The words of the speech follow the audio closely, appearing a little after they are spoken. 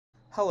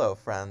Hello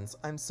friends,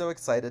 I'm so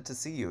excited to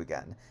see you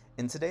again.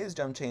 In today's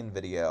Jumpchain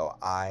video,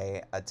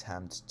 I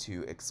attempt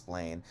to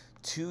explain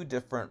two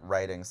different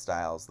writing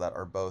styles that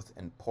are both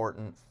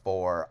important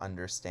for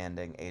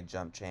understanding a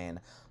jump chain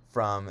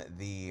from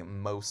the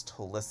most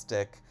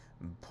holistic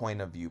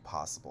point of view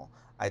possible.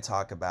 I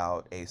talk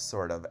about a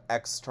sort of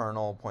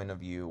external point of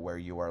view where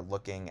you are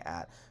looking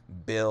at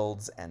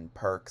builds and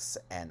perks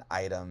and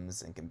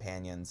items and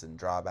companions and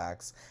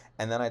drawbacks.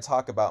 And then I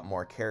talk about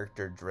more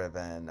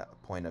character-driven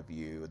point of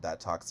view that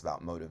talks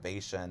about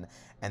motivation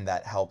and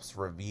that helps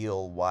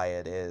reveal why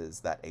it is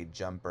that a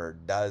jumper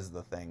does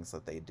the things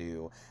that they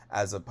do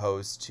as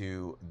opposed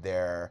to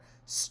their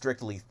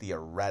strictly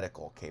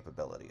theoretical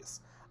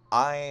capabilities.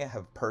 I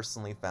have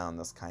personally found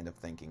this kind of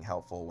thinking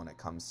helpful when it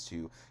comes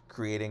to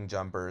creating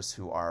jumpers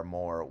who are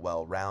more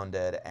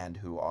well-rounded and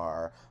who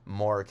are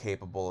more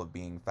capable of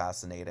being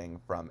fascinating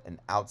from an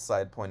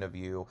outside point of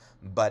view.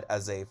 But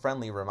as a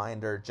friendly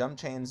reminder, jump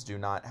chains do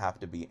not have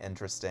to be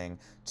interesting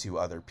to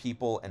other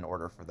people in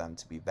order for them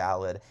to be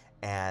valid.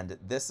 And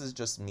this is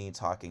just me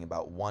talking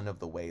about one of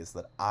the ways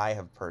that I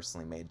have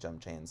personally made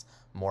jump chains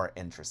more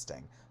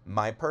interesting.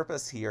 My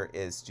purpose here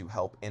is to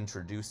help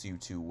introduce you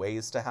to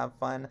ways to have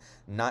fun,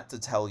 not to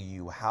tell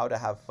you how to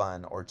have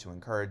fun or to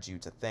encourage you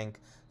to think,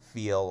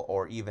 feel,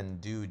 or even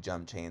do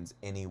jump chains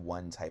any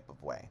one type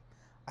of way.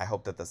 I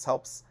hope that this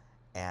helps,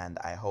 and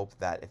I hope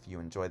that if you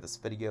enjoy this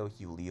video,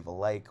 you leave a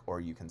like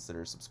or you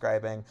consider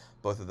subscribing.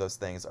 Both of those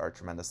things are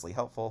tremendously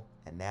helpful.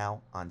 And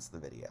now, onto the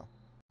video.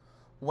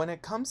 When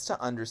it comes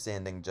to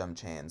understanding jump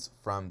chains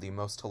from the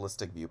most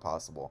holistic view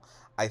possible,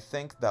 I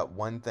think that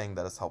one thing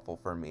that is helpful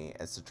for me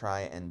is to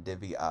try and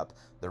divvy up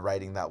the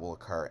writing that will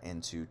occur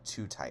into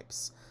two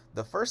types.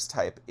 The first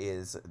type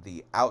is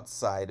the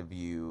outside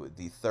view,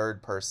 the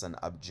third person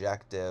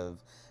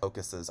objective,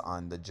 focuses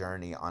on the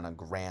journey on a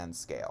grand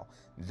scale.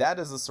 That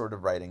is the sort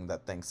of writing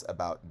that thinks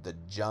about the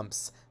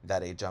jumps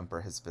that a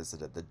jumper has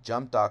visited, the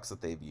jump docs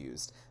that they've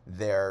used,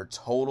 their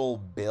total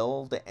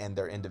build and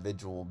their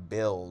individual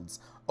builds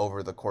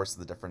over the course of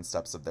the different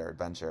steps of their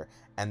adventure.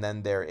 And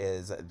then there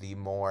is the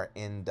more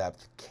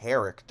in-depth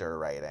character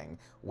writing,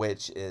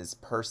 which is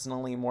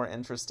personally more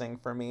interesting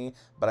for me,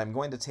 but I'm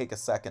going to take a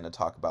second to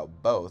talk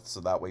about both so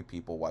that way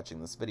people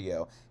watching this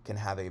video can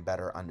have a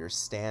better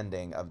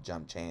understanding of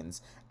jump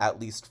chains, at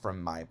least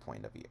from my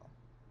point of view.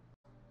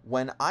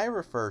 When I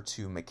refer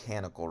to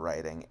mechanical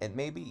writing, it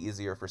may be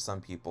easier for some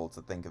people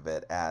to think of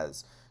it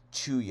as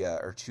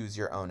CYOA or choose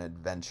your own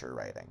adventure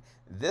writing.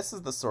 This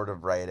is the sort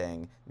of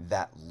writing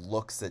that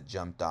looks at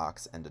jump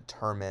docs and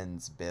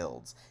determines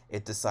builds.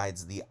 It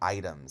decides the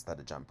items that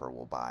a jumper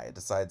will buy. It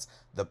decides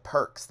the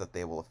perks that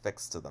they will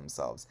affix to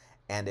themselves.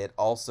 And it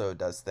also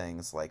does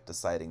things like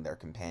deciding their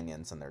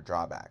companions and their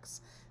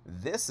drawbacks.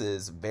 This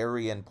is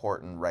very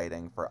important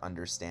writing for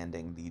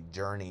understanding the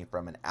journey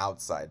from an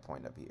outside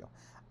point of view.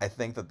 I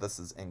think that this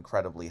is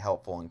incredibly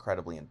helpful,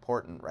 incredibly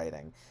important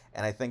writing,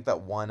 and I think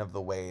that one of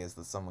the ways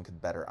that someone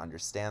could better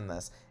understand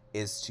this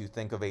is to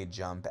think of a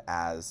jump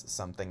as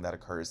something that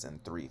occurs in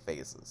three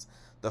phases.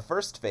 The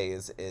first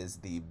phase is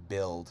the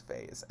build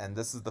phase, and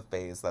this is the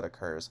phase that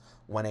occurs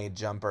when a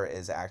jumper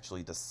is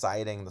actually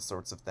deciding the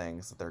sorts of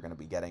things that they're going to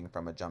be getting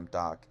from a jump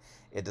doc.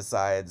 It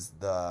decides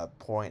the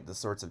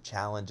sorts of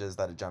challenges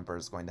that a jumper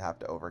is going to have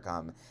to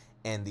overcome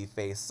in the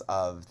face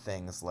of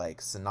things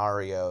like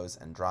scenarios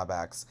and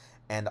drawbacks,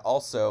 and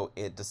also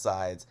it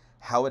decides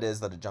how it is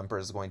that a jumper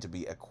is going to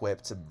be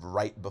equipped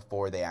right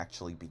before they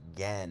actually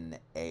begin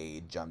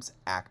a jump's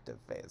active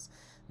phase.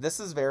 This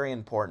is very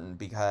important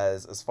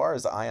because, as far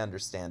as I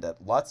understand it,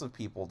 lots of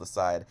people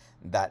decide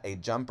that a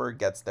jumper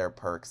gets their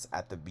perks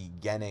at the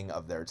beginning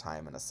of their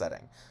time in a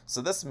setting.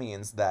 So this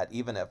means that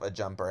even if a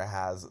jumper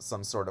has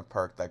some sort of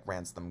perk that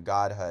grants them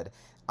godhood,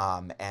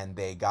 and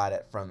they got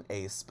it from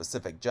a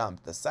specific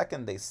jump, the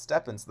second they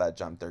step into that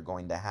jump, they're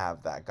going to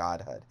have that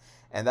godhood.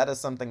 And that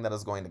is something that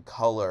is going to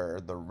color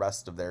the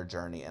rest of their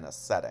journey in a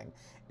setting.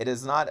 It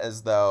is not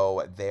as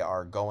though they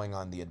are going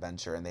on the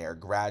adventure and they are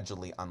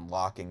gradually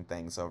unlocking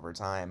things over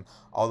time,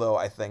 although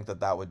I think that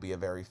that would be a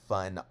very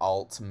fun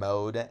alt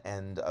mode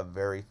and a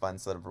very fun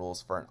set of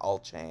rules for an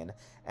alt chain,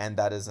 and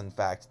that is in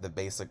fact the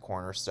basic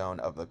cornerstone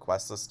of the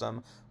quest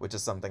system, which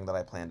is something that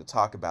I plan to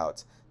talk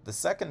about. The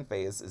second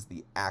phase is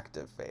the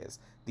active phase.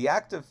 The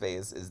active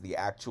phase is the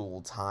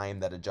actual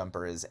time that a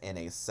jumper is in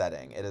a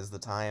setting. It is the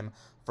time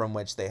from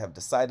which they have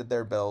decided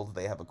their build,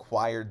 they have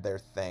acquired their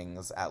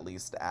things, at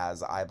least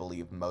as I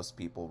believe most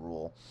people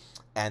rule,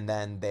 and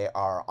then they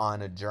are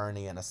on a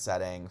journey in a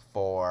setting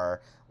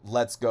for,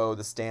 let's go,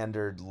 the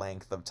standard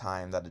length of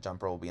time that a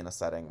jumper will be in a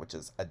setting, which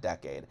is a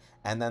decade.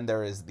 And then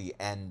there is the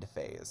end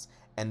phase.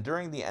 And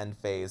during the end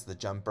phase, the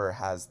jumper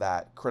has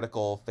that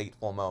critical,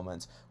 fateful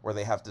moment where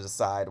they have to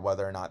decide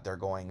whether or not they're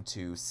going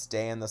to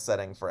stay in the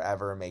setting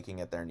forever, making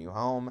it their new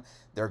home.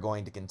 They're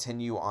going to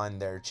continue on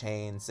their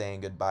chain,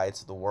 saying goodbye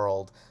to the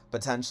world,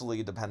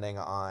 potentially depending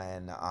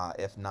on,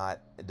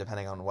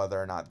 depending on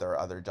whether or not there are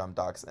other jump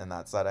docs in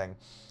that setting,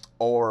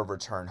 or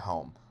return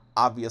home.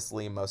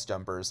 Obviously, most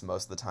jumpers,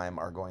 most of the time,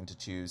 are going to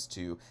choose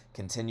to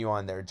continue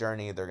on their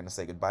journey. They're going to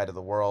say goodbye to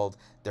the world.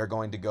 They're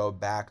going to go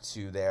back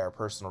to their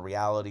personal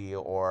reality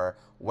or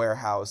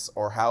warehouse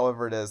or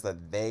however it is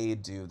that they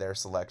do their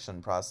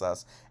selection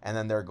process. And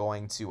then they're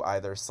going to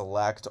either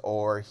select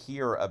or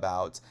hear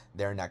about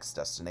their next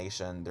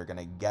destination. They're going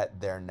to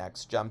get their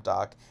next jump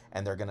doc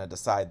and they're going to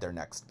decide their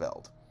next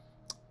build.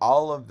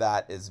 All of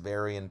that is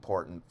very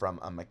important from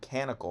a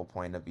mechanical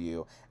point of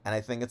view, and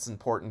I think it's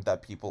important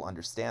that people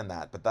understand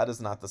that, but that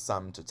is not the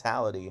sum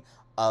totality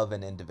of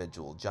an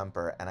individual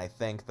jumper, and I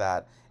think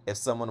that if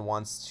someone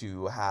wants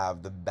to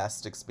have the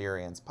best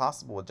experience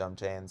possible with jump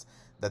chains,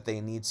 that they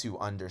need to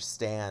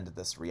understand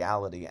this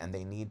reality, and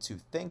they need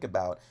to think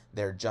about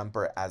their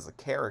jumper as a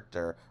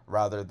character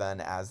rather than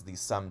as the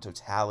sum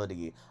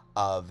totality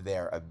of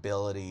their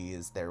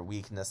abilities, their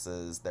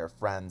weaknesses, their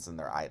friends, and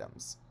their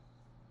items.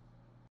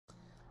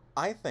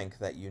 I think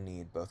that you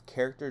need both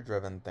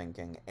character-driven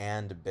thinking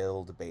and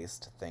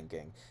build-based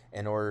thinking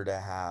in order to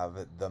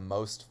have the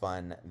most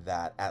fun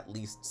that at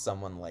least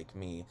someone like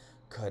me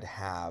could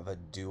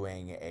have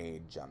doing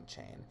a jump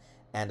chain.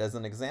 And as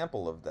an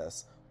example of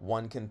this,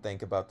 one can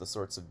think about the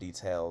sorts of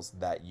details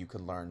that you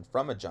could learn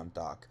from a jump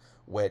doc,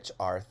 which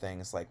are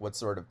things like what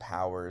sort of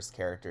powers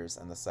characters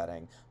in the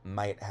setting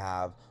might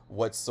have,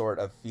 what sort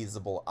of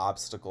feasible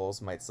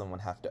obstacles might someone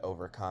have to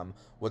overcome,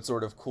 what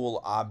sort of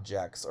cool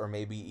objects, or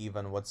maybe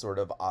even what sort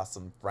of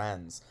awesome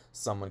friends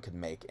someone could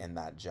make in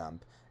that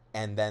jump,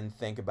 and then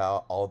think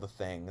about all the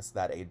things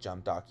that a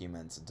jump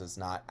document does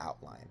not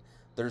outline.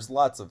 There's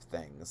lots of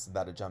things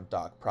that a jump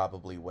doc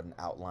probably wouldn't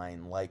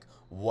outline, like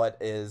what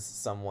is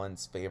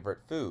someone's favorite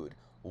food?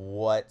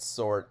 What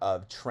sort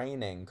of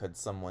training could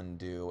someone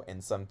do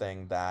in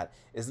something that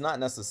is not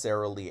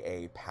necessarily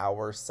a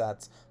power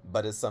set,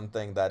 but is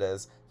something that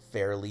is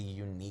fairly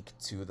unique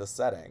to the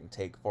setting?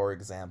 Take, for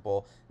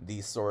example,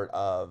 the sort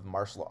of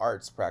martial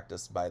arts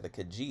practiced by the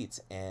Khajiit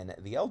in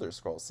the Elder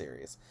Scrolls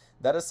series.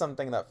 That is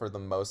something that for the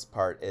most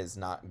part is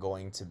not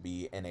going to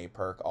be in a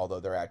perk, although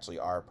there actually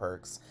are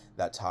perks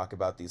that talk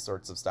about these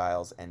sorts of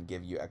styles and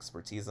give you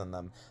expertise in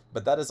them.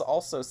 But that is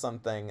also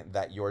something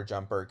that your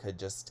jumper could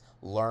just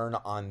learn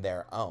on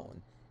their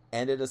own.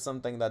 And it is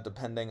something that,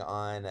 depending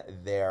on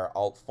their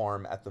alt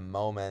form at the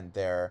moment,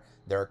 their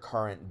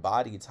current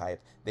body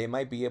type, they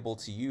might be able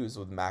to use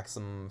with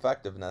maximum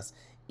effectiveness,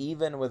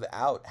 even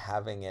without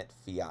having it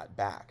fiat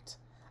backed.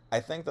 I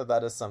think that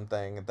that is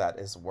something that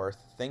is worth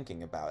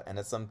thinking about, and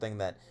it's something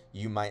that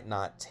you might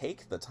not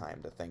take the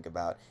time to think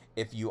about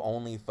if you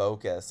only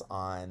focus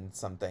on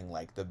something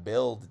like the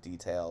build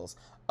details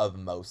of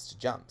most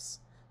jumps.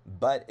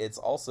 But it's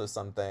also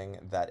something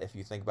that, if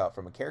you think about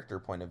from a character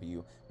point of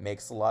view,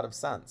 makes a lot of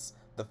sense.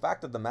 The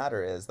fact of the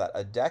matter is that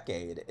a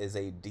decade is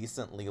a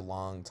decently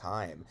long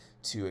time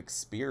to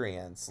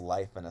experience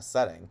life in a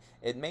setting.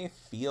 It may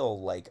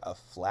feel like a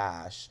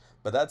flash,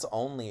 but that's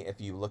only if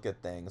you look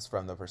at things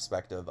from the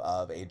perspective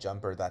of a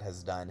jumper that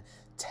has done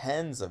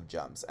tens of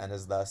jumps and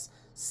is thus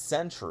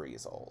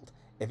centuries old.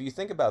 If you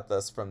think about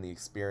this from the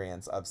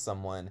experience of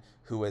someone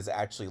who is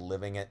actually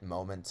living it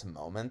moment to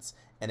moment,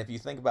 and if you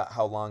think about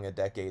how long a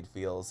decade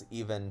feels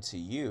even to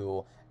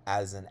you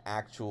as an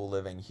actual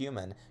living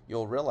human,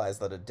 you'll realize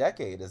that a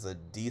decade is a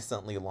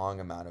decently long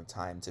amount of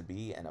time to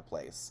be in a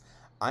place.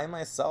 I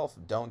myself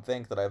don't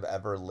think that I've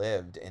ever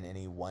lived in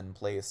any one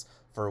place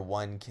for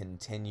one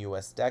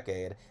continuous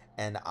decade,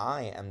 and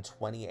I am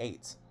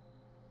 28.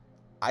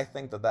 I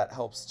think that that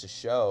helps to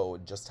show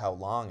just how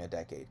long a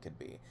decade could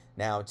be.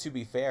 Now, to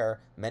be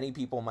fair, many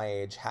people my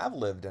age have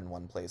lived in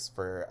one place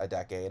for a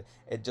decade.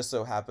 It just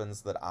so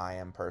happens that I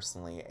am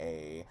personally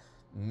a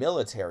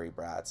military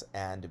brat,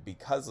 and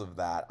because of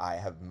that, I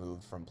have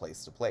moved from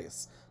place to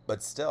place.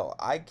 But still,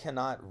 I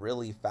cannot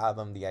really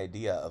fathom the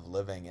idea of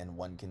living in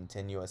one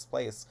continuous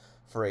place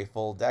for a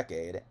full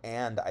decade,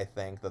 and I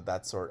think that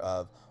that sort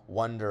of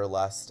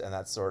wanderlust and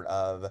that sort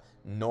of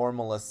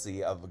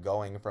normalcy of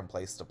going from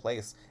place to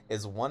place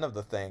is one of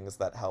the things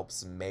that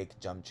helps make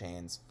jump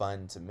chains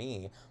fun to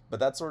me,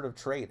 but that sort of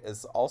trait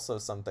is also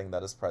something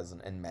that is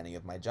present in many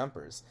of my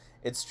jumpers.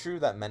 It's true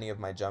that many of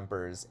my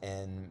jumpers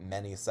in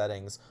many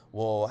settings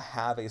will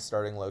have a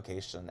starting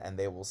location and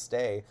they will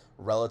stay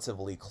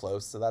relatively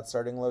close to that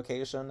starting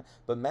location,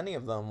 but many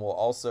of them will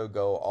also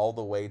go all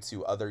the way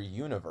to other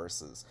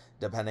universes,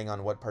 depending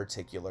on what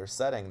particular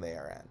setting they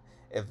are in.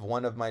 If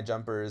one of my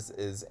jumpers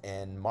is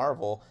in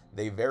Marvel,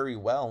 they very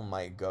well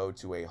might go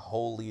to a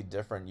wholly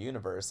different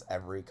universe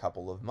every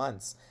couple of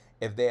months.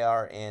 If they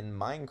are in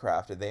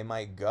Minecraft, they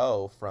might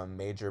go from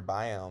major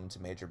biome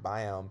to major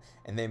biome,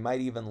 and they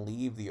might even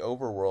leave the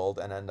overworld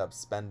and end up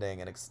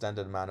spending an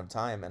extended amount of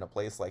time in a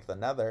place like the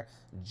Nether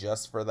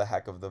just for the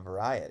heck of the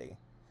variety.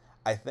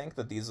 I think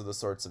that these are the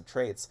sorts of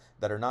traits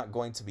that are not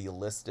going to be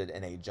listed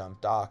in a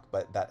jump doc,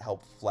 but that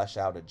help flesh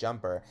out a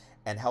jumper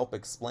and help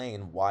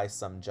explain why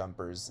some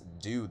jumpers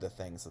do the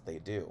things that they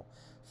do.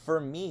 For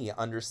me,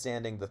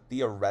 understanding the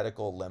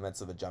theoretical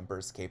limits of a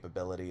jumper's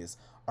capabilities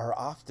are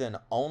often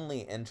only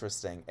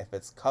interesting if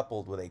it's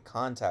coupled with a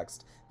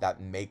context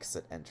that makes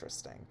it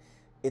interesting.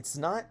 It's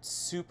not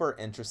super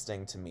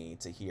interesting to me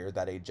to hear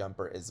that a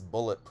jumper is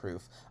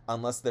bulletproof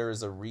unless there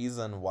is a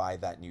reason why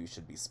that news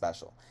should be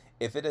special.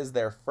 If it is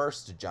their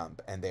first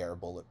jump and they are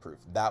bulletproof,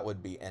 that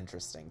would be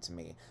interesting to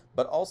me.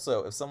 But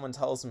also, if someone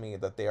tells me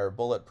that they are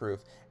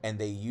bulletproof and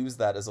they use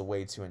that as a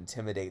way to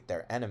intimidate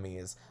their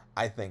enemies,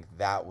 I think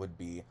that would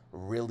be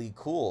really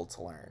cool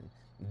to learn.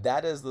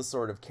 That is the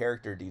sort of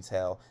character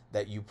detail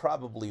that you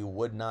probably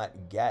would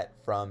not get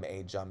from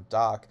a jump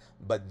doc,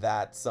 but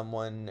that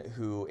someone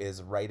who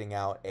is writing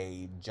out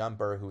a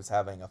jumper who's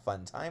having a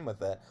fun time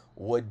with it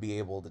would be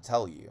able to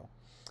tell you.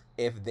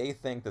 If they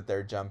think that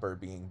their jumper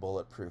being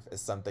bulletproof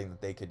is something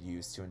that they could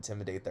use to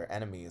intimidate their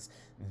enemies,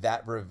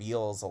 that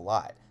reveals a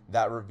lot.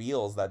 That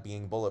reveals that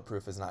being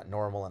bulletproof is not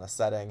normal in a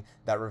setting.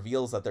 That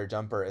reveals that their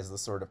jumper is the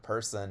sort of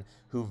person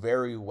who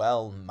very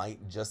well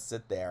might just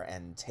sit there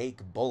and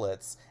take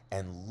bullets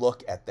and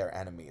look at their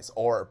enemies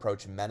or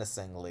approach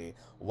menacingly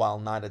while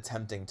not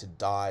attempting to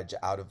dodge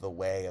out of the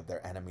way of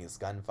their enemy's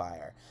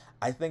gunfire.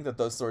 I think that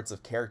those sorts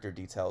of character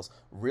details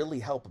really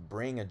help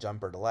bring a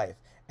jumper to life,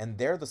 and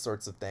they're the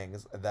sorts of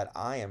things that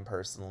I am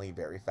personally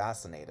very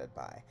fascinated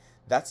by.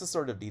 That's the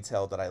sort of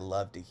detail that I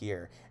love to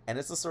hear, and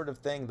it's the sort of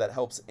thing that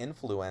helps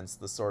influence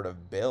the sort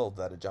of build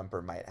that a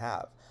jumper might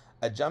have.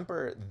 A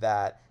jumper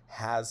that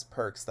has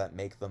perks that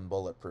make them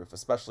bulletproof,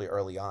 especially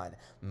early on,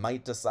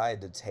 might decide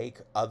to take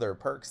other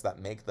perks that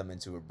make them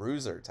into a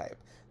bruiser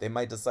type. They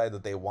might decide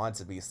that they want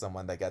to be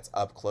someone that gets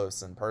up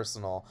close and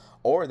personal,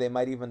 or they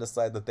might even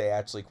decide that they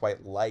actually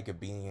quite like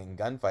being in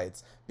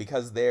gunfights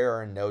because they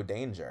are in no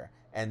danger.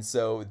 And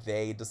so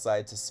they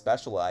decide to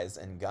specialize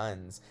in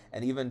guns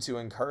and even to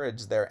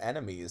encourage their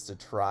enemies to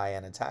try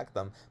and attack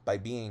them by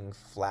being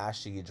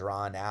flashy,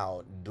 drawn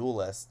out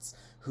duelists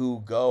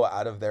who go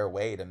out of their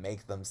way to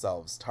make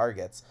themselves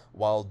targets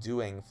while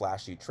doing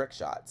flashy trick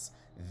shots.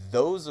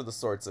 Those are the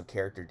sorts of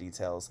character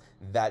details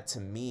that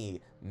to me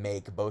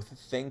make both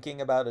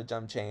thinking about a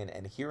jump chain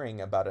and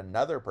hearing about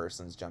another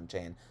person's jump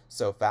chain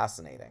so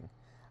fascinating.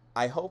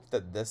 I hope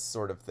that this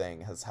sort of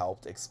thing has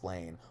helped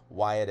explain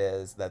why it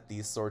is that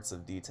these sorts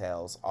of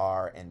details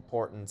are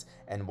important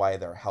and why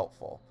they're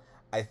helpful.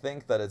 I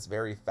think that it's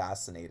very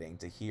fascinating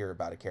to hear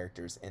about a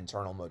character's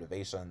internal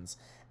motivations,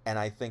 and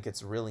I think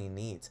it's really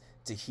neat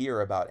to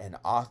hear about an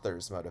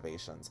author's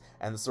motivations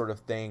and the sort of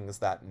things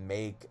that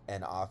make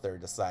an author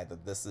decide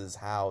that this is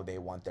how they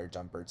want their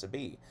jumper to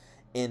be.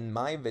 In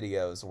my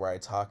videos where I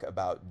talk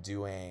about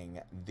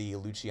doing the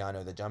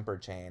Luciano the Jumper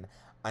chain,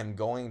 I'm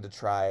going to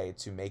try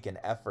to make an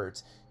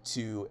effort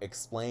to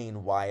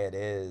explain why it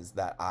is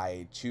that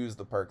I choose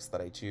the perks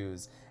that I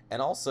choose,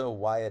 and also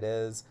why it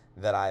is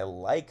that I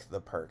like the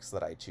perks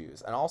that I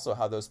choose, and also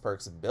how those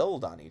perks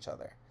build on each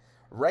other.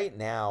 Right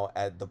now,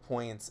 at the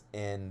points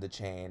in the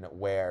chain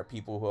where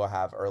people who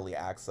have early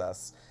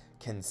access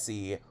can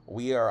see,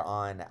 we are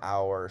on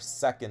our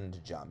second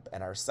jump,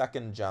 and our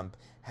second jump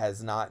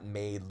has not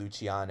made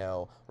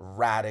Luciano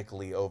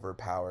radically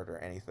overpowered or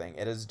anything.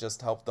 It has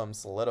just helped them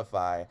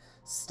solidify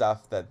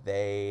stuff that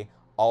they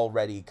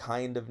already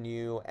kind of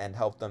knew and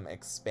helped them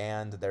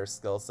expand their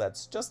skill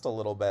sets just a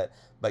little bit,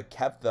 but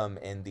kept them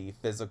in the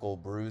physical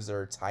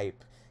bruiser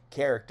type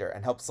character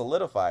and helped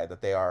solidify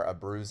that they are a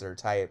bruiser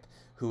type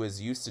who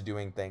is used to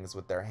doing things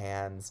with their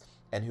hands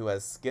and who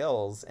has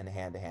skills in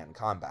hand-to-hand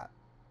combat.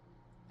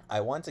 I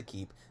want to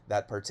keep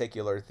that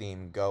particular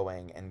theme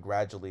going and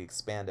gradually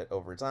expand it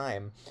over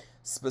time,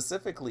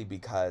 specifically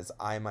because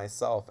I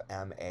myself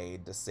am a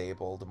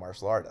disabled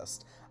martial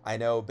artist. I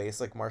know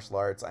basic martial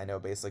arts, I know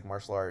basic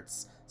martial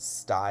arts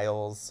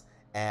styles,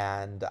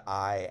 and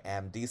I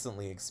am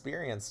decently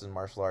experienced in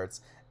martial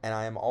arts, and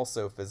I am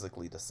also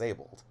physically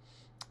disabled.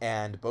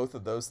 And both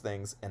of those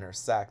things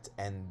intersect,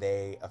 and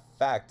they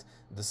affect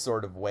the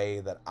sort of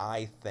way that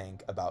I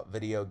think about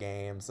video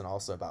games and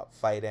also about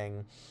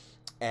fighting.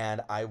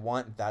 And I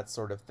want that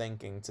sort of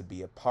thinking to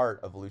be a part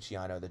of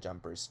Luciano the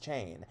Jumper's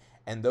chain.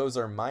 And those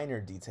are minor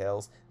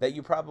details that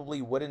you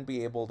probably wouldn't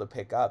be able to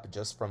pick up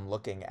just from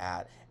looking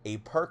at a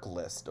perk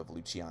list of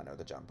Luciano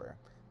the Jumper.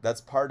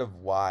 That's part of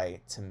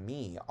why, to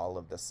me, all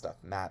of this stuff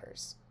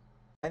matters.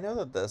 I know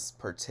that this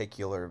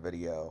particular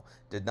video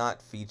did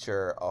not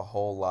feature a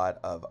whole lot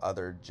of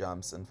other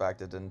jumps. In fact,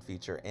 it didn't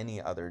feature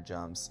any other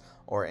jumps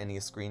or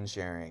any screen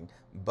sharing.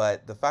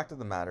 But the fact of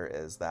the matter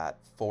is that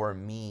for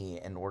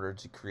me, in order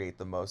to create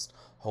the most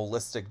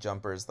holistic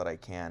jumpers that I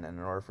can, and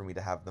in order for me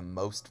to have the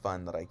most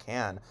fun that I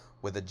can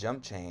with a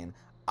jump chain,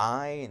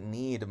 I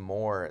need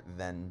more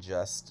than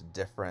just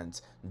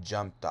different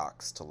jump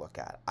docs to look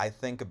at. I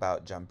think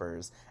about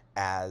jumpers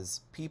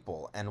as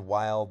people, and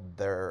while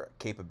their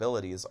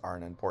capabilities are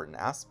an important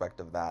aspect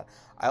of that,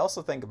 I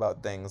also think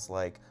about things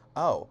like,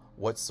 oh,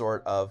 what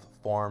sort of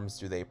forms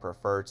do they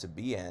prefer to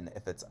be in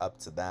if it's up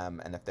to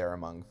them, and if they're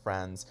among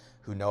friends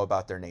who know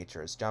about their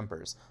nature as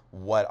jumpers?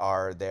 What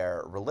are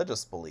their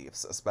religious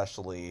beliefs,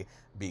 especially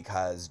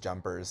because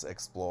jumpers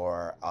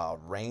explore a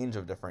range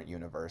of different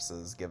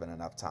universes given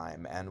enough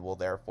time, and will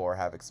therefore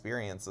have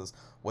experiences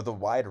with a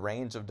wide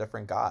range of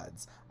different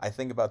gods. I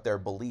think about their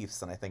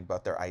beliefs, and I think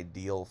about their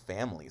ideal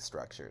family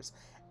structures.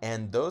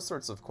 And those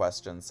sorts of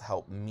questions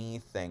help me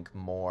think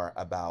more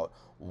about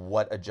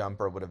what a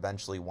jumper would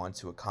eventually want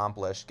to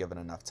accomplish given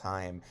enough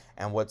time,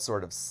 and what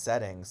sort of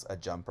settings a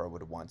jumper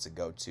would want to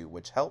go to,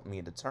 which help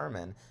me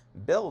determine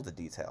build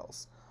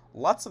details.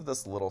 Lots of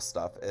this little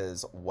stuff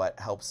is what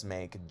helps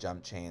make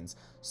jump chains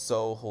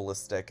so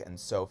holistic and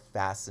so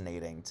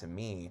fascinating to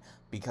me,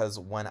 because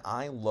when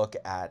I look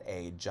at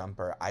a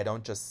jumper, I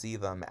don't just see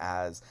them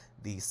as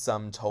the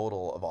sum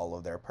total of all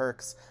of their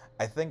perks.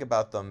 I think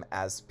about them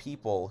as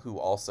people who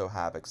also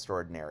have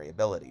extraordinary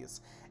abilities.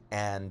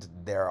 And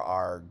there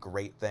are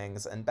great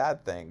things and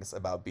bad things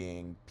about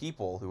being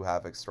people who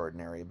have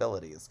extraordinary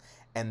abilities.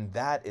 And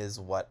that is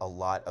what a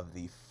lot of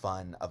the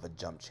fun of a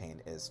jump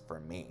chain is for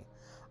me.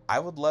 I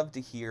would love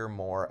to hear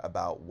more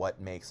about what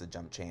makes a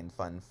jump chain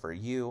fun for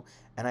you,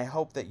 and I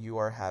hope that you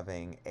are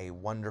having a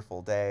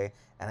wonderful day,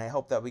 and I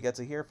hope that we get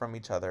to hear from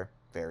each other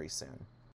very soon.